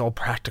it's all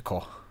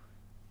practical.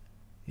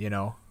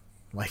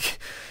 Like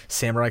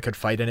samurai could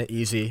fight in it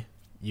easy.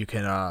 You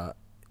can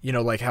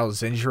like how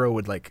Zenjiro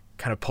would like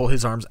kind of pull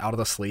his arms out of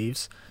the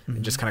sleeves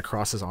and just kind of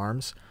cross his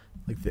arms.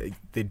 Like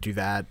they do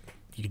that.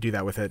 You can do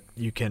that with it.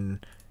 You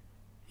can,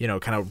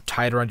 kind of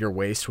tie it around your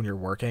waist when you're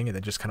working and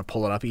then just kind of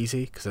pull it up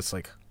easy, because it's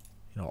like,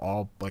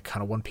 all like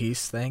kind of one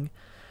piece thing.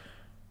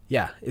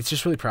 Yeah, it's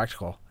just really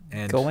practical.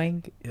 And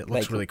it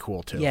looks really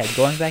cool too. Yeah,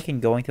 going back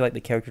and going through like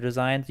the character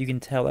designs, you can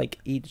tell like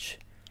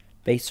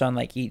based on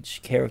like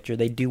each character,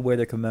 they do wear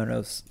their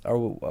kimonos or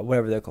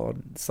whatever they're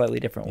called slightly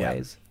different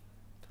ways.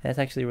 That's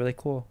actually really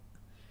cool.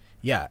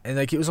 Yeah, and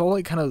like it was all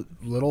like kind of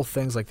little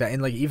things like that,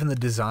 and like even the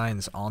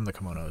designs on the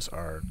kimonos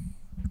are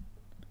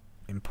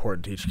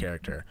important to each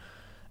character,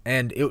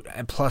 and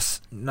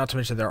plus, not to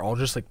mention, they're all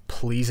just like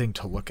pleasing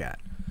to look at.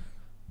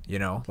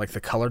 Like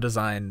the color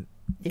design,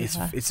 it's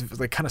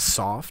like kind of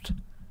soft,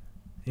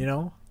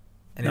 and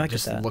it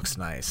just looks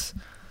nice.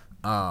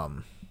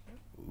 One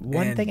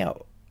thing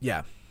out.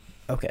 Yeah.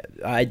 Okay,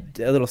 a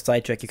little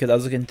sidetrack because I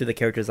was looking through the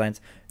character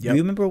designs. Yep. Do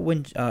you remember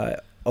when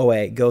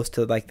Oe goes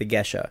to like the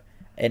geisha,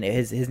 and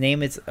his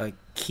name is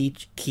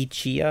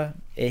Kichiya?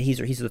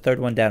 He's the third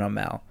one down on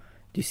Mal.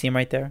 Do you see him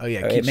right there? Oh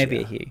yeah, it may be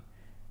a he.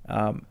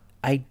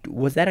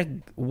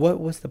 What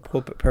was the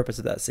purpose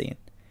of that scene?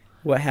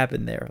 What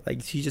happened there?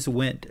 Like she just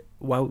went.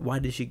 Why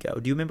did she go?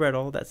 Do you remember at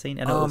all that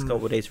scene? I know it was a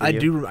couple of days for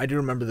you. I do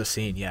remember the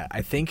scene. Yeah,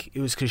 I think it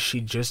was because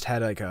she just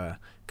had like a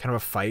kind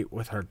of a fight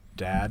with her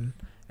dad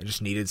and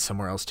just needed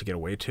somewhere else to get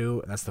away to,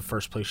 and that's the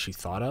first place she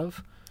thought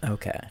of.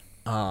 Okay.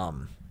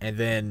 And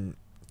then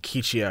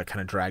Kichiya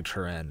kind of dragged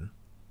her in,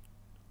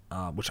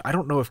 which I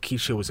don't know if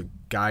Kichiya was a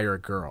guy or a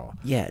girl.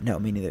 Yeah, no,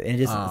 me neither. And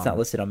it's not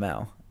listed on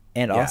Mal.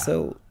 And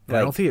also, and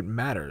I don't think it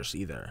matters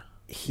either.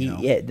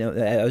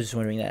 I was just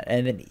wondering that.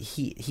 And then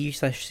he/she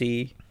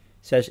 /it/they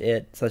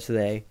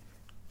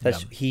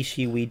he,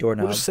 she, we,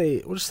 doorknob. We'll just say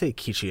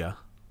Kichiya.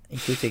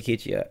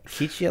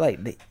 Kichiya,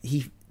 like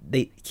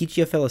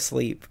Kichiya fell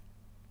asleep.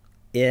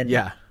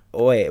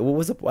 What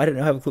was the? I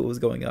didn't have a clue what was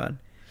going on.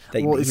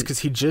 It's because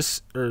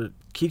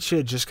Kichiya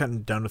had just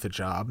gotten done with a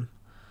job,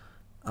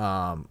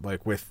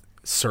 like with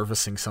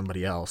servicing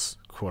somebody else,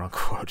 quote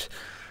unquote,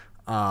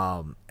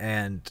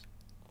 and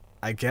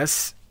I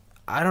guess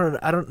I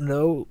don't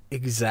know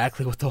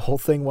exactly what the whole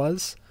thing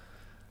was.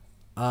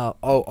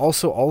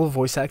 Also all the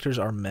voice actors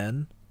are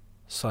men,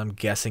 so I'm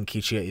guessing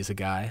Kichiya is a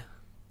guy.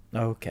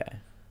 Okay,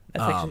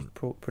 that's actually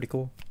pretty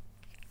cool.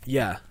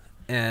 Yeah,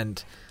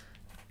 and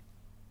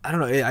I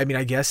don't know. I mean,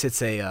 I guess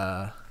it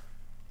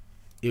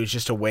was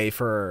just a way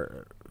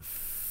for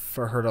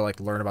her to like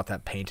learn about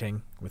that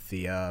painting with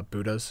the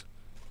Buddhas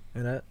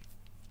in it.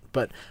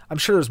 But I'm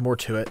sure there's more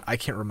to it. I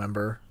can't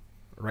remember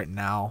right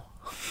now.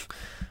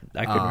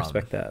 I could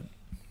respect that.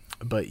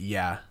 But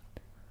yeah,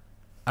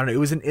 I don't know. It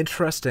was an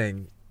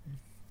interesting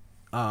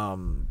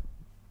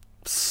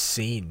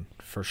scene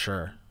for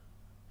sure.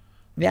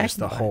 Yeah,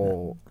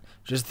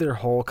 just their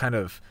whole kind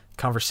of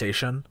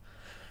conversation.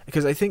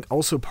 Because I think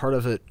also part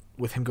of it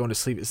with him going to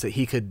sleep is that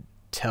he could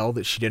tell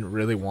that she didn't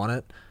really want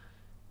it,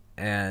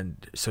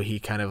 and so he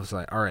kind of was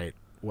like, all right,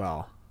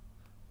 well,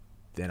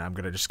 then I'm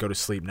gonna just go to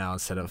sleep now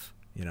instead of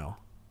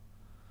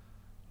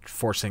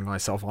forcing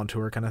myself onto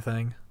her, kind of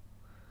thing.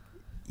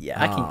 Yeah,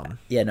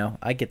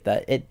 I get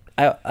that.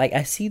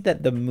 I see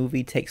that the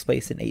movie takes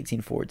place in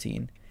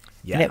 1814.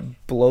 Yeah, and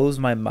it blows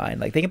my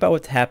mind. Like, think about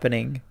what's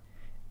happening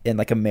in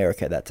like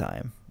America at that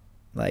time.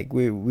 Like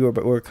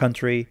we're a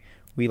country.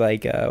 We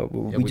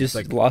just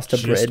like lost to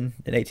Britain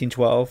in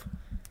 1812.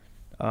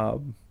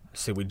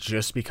 So we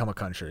just become a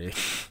country.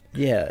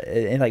 Yeah,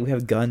 and like we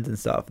have guns and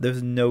stuff.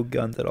 There's no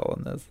guns at all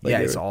in this. Like,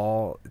 it's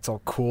all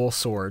cool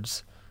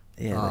swords.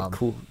 Yeah, like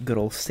cool, good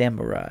old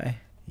samurai.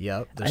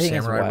 Yep, there's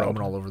samurai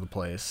roaming all over the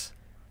place.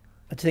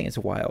 I just think it's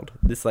wild.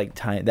 This like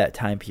that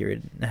time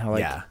period, and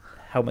how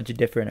how much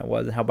different it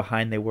was, and how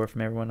behind they were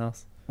from everyone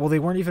else. Well, they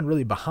weren't even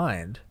really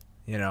behind.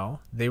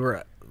 They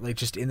were like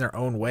just in their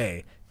own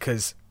way,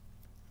 because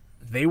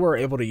they were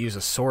able to use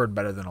a sword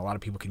better than a lot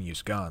of people can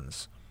use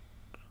guns.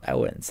 I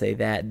wouldn't say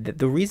that.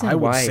 The reason I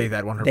why would say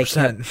that they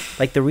 100%. kept,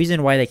 like the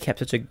reason why they kept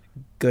such a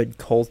good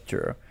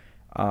culture,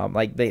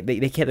 like they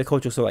kept the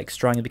culture so like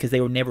strong because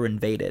they were never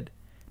invaded.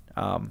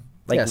 Like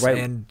yes, right,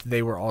 and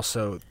they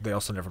also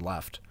never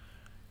left.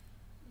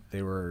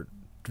 They were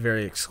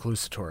very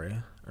exclusive.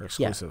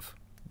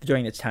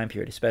 during this time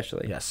period,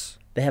 especially. Yes.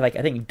 They had like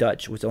I think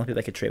Dutch was the only people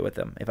that could trade with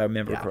them, if I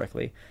remember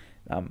correctly.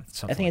 I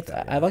Something think like it's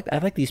that, I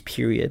like these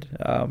period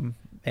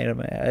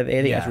anime. I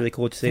think it's really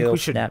cool to see a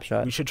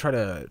snapshot. We should try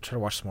to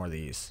watch some more of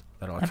these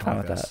that are I'm like fine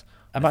like with this. that.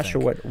 I'm not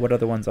sure what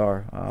other ones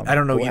are. I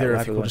don't know we'll either.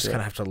 have I think to we'll just go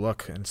kind of into have to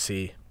look and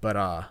see. But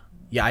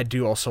yeah, I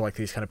do also like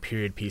these kind of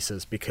period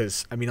pieces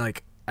because I mean,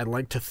 like, I'd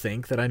like to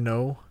think that I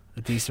know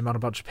a decent amount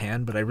about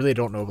Japan, but I really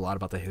don't know a lot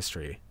about the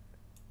history.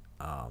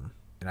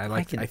 And I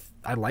like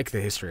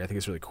the history. I think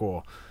it's really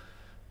cool.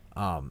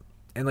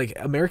 And like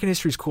American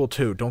history is cool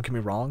too. Don't get me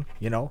wrong.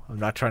 You know, I'm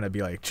not trying to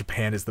be like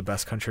Japan is the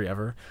best country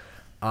ever.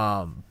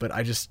 But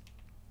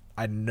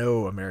I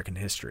know American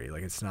history.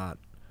 Like it's not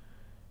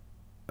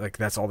like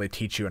that's all they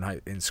teach you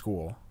in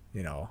school.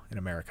 You know, in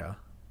America.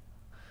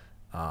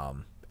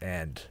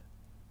 And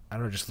I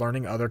don't know, just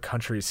learning other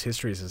countries'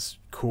 histories is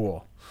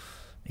cool.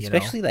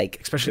 especially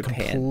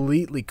Japan.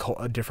 Completely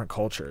different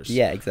cultures.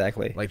 Yeah,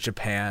 exactly. Like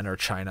Japan or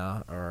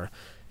China or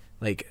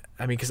like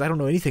I mean, because I don't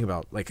know anything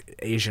about like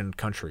Asian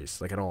countries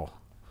like at all,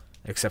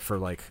 except for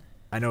like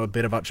I know a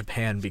bit about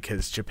Japan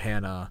because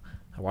Japan. I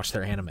watched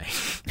their anime.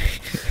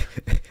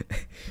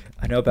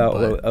 I know about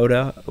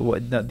Oda.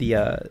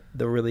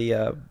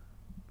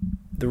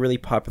 The really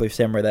popular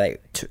samurai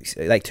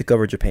that took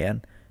over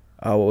Japan.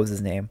 What was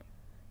his name?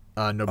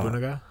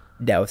 Nobunaga.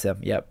 That was him.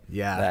 Yep.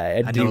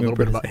 Yeah, I know a little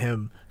bit about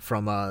him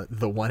from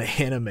the one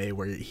anime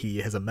where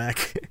he has a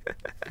mech.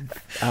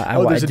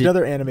 There's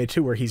another anime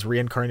too where he's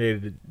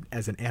reincarnated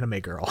as an anime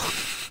girl.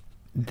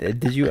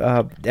 Did you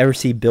ever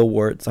see Bill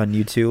Wirtz on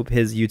YouTube?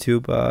 His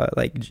YouTube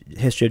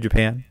history of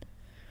Japan.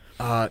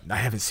 I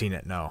haven't seen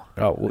it. No.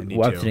 Oh,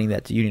 well, I'm saying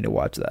that you need to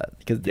watch that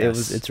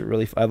because it's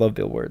really. I love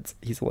Bill Wirtz.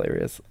 He's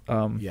hilarious.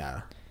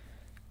 Yeah.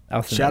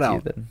 I'll send shout that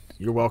out. to you then.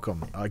 You're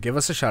welcome. Give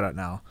us a shout out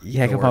now.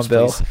 Yeah, come on,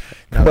 Bill.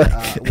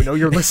 We know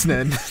you're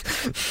listening.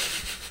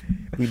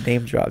 We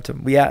name dropped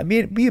him. Yeah, me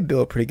and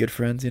Bill are pretty good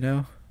friends, you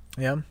know.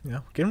 Yeah.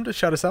 Get him to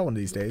shout us out one of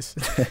these days.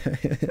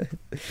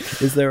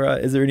 Is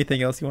there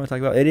anything else you want to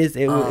talk about?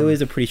 It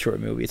was a pretty short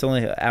movie. It's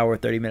only an hour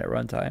 30-minute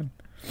runtime.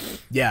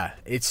 Yeah,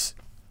 it's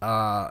and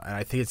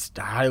I think it's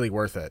highly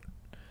worth it.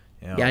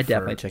 You know, yeah, I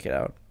definitely check it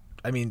out.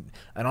 I mean,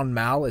 and on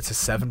Mal it's a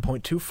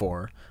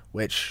 7.24,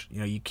 which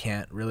you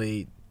can't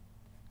really,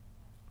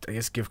 I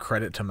guess, give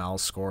credit to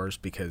Mal's scores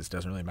because it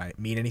doesn't really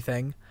mean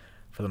anything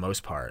for the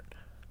most part.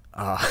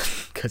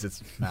 Because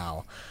it's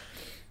Mal.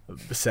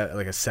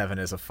 Like a 7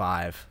 is a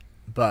 5,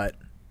 but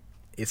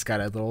it's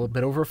got a little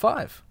bit over a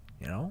 5,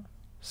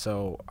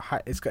 so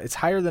it's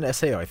higher than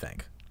SAO, I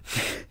think.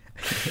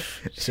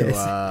 So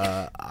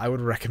I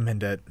would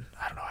recommend it.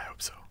 I don't know, I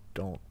hope so.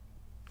 Don't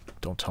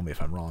tell me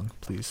if I'm wrong,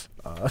 please.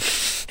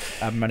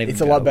 I'm not even.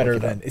 It's a lot better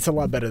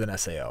than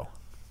SAO.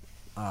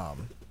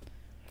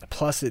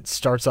 Plus it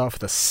starts off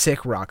with a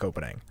sick rock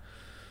opening.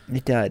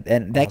 It did,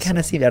 and that kind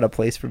of seemed out of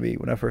place for me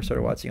when I first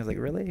started watching. I was like,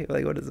 really?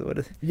 Like, what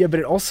is? Yeah, but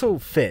it also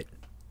fit,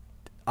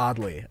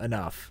 oddly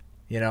enough.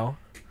 Like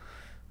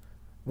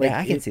yeah,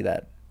 I can see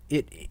that.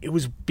 It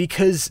was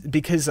because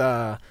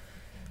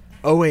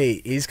OA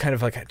is kind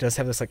of like does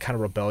have this like kind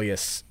of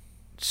rebellious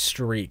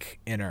streak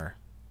in her.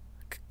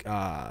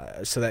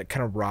 So that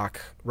kind of rock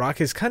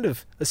is kind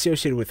of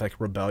associated with like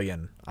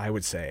rebellion, I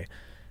would say,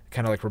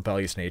 kind of like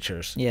rebellious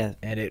natures. Yeah,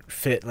 and it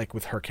fit like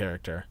with her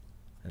character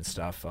and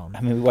stuff.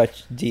 I mean, we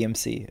watched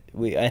DMC.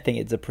 I think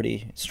it's a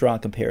pretty strong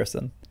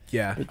comparison.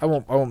 Yeah, I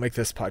won't make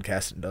this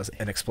podcast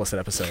an explicit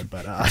episode,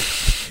 but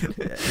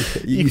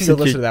you can still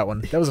listen to that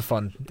one. That was a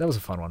fun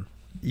one.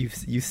 You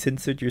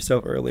censored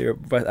yourself earlier,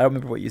 but I don't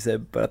remember what you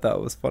said. But I thought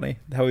it was funny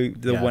how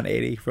the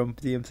 180 from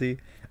DMC.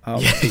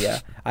 Yeah,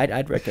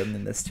 I'd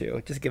recommend this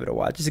too. Just give it a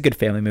watch. It's a good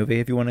family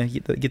movie if you want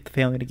to get the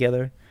family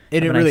together.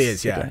 It really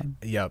is. Yeah,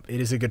 yep. It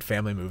is a good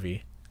family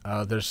movie.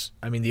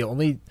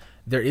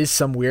 There is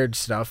some weird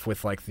stuff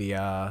with like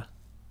the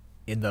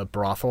in the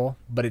brothel,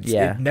 but it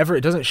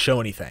doesn't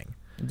show anything.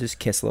 Just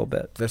kiss a little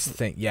bit. That's the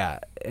thing. Yeah,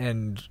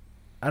 and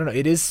I don't know.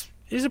 It is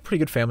a pretty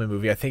good family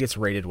movie. I think it's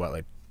rated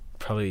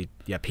probably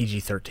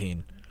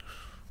PG-13.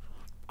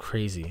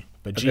 Crazy,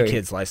 but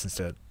G-Kids licensed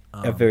it.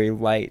 A very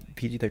light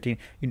PG-13.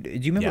 Do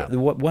you remember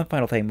one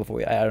final thing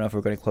before I don't know if we're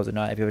going to close or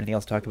not, if you have anything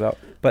else to talk about,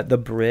 but the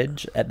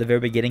bridge at the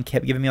very beginning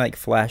kept giving me like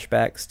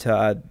flashbacks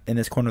to In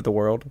This Corner of the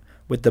World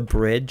with the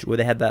bridge where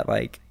they had that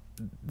like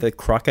the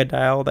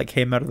crocodile that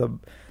came out of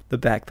the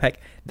backpack.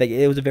 Like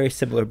it was a very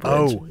similar bridge.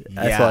 Oh,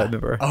 yeah. That's all I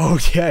remember. Oh,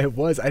 yeah, it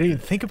was. I didn't even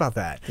think about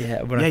that.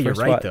 Yeah, you're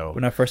right, though.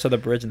 When I first saw the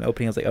bridge in the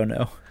opening, I was like, oh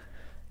no.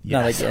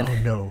 Yes, not again.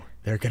 Oh no,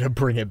 they're going to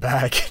bring it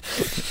back.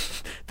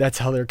 That's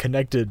how they're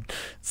connected.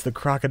 It's the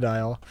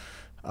crocodile.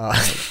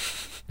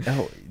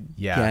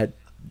 Yeah.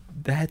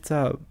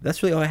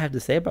 That's really all I have to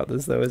say about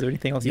this, though. Is there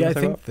anything else you Yeah, I want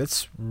to talk think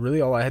that's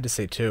really all I had to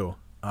say too.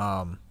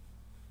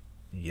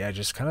 Yeah,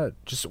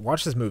 just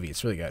watch this movie.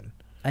 It's really good.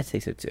 I'd say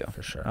so too.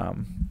 For sure.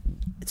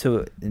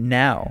 So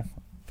now,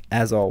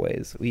 as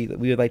always, we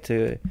would like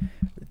to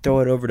throw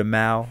it over to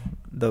Mal,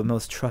 the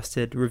most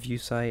trusted review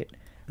site.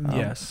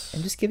 Yes.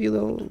 And just give you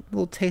a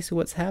little taste of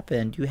what's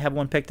happened. Do you have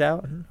one picked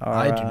out?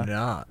 I do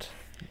not.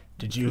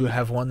 Did you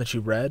have one that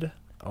you read,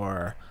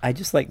 or? I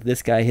just like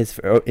this guy. His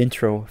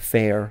intro,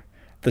 fair.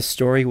 The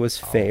story was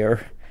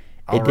fair.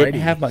 It Alrighty.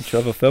 didn't have much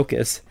of a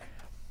focus,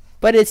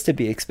 but it's to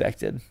be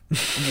expected.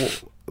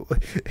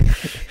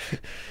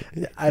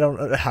 I don't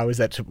know.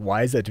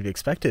 Why is that to be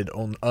expected?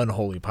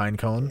 Unholy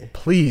Pinecone,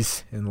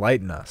 please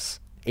enlighten us.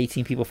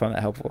 18 people found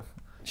that helpful.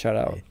 Shout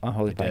out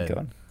Unholy I did.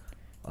 Pinecone.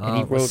 And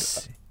he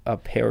wrote a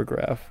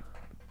paragraph.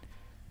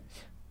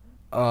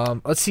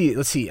 Let's see.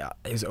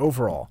 His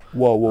overall.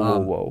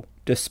 Whoa.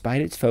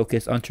 Despite its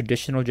focus on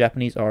traditional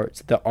Japanese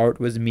arts, the art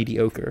was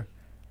mediocre.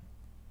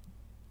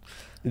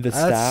 The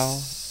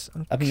style.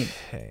 I mean,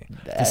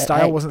 the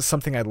style wasn't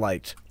something I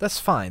liked. That's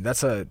fine.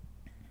 That's a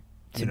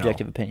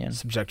subjective opinion.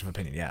 Subjective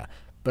opinion, yeah.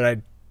 But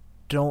I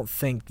don't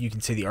think you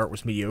can say the art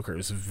was mediocre. It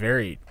was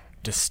very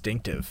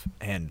distinctive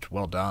and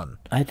well done.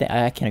 I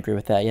can't agree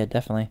with that. Yeah,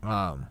 definitely.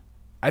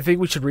 I think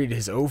we should read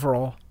his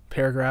overall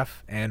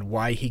paragraph and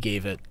why he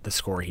gave it the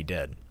score he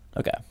did.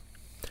 Okay.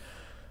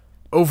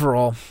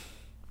 Overall,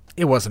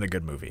 it wasn't a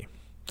good movie.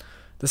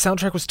 The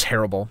soundtrack was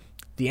terrible.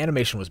 The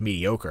animation was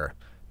mediocre.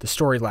 The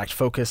story lacked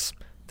focus.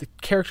 The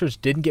characters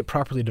didn't get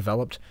properly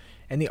developed.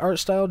 And the art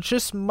style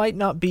just might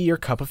not be your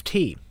cup of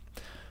tea.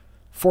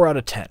 4 out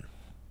of 10.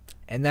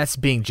 And that's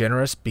being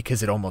generous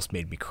because it almost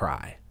made me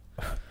cry.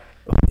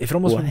 If it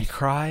almost made me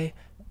cry,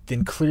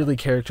 then clearly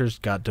characters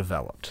got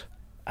developed.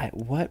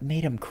 What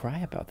made him cry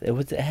about that?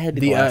 It had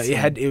to be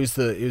it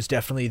was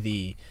definitely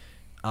the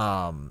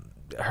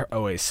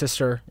OA's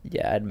sister.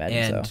 Yeah, I'd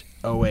imagine and so.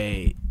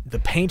 OA, the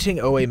painting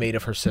OA made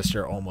of her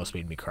sister almost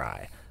made me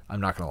cry. I'm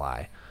not gonna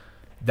lie.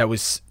 It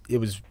was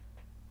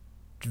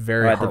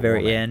very heartwarming. At the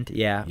very end.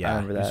 Yeah, I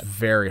remember that. It was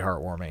very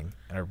heartwarming,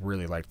 and I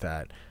really liked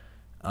that.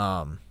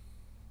 But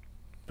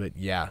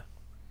yeah,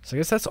 so I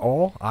guess that's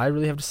all I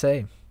really have to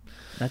say.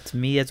 That's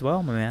me as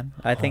well, my man.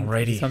 I think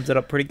Alrighty. he sums it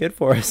up pretty good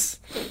for us.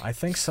 I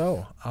think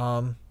so.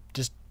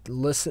 Just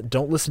listen.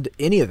 Don't listen to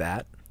any of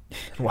that.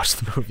 Watch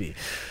the movie.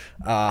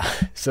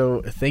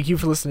 So thank you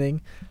for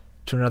listening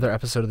to another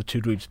episode of the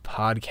Two Dweebs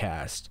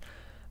podcast.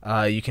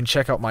 You can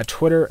check out my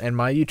Twitter and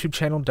my YouTube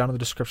channel down in the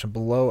description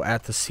below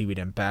at the Seaweed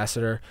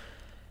Ambassador.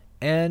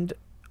 And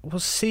we'll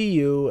see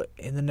you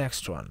in the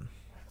next one.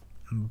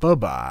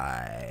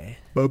 Bye-bye.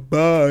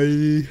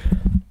 Bye-bye.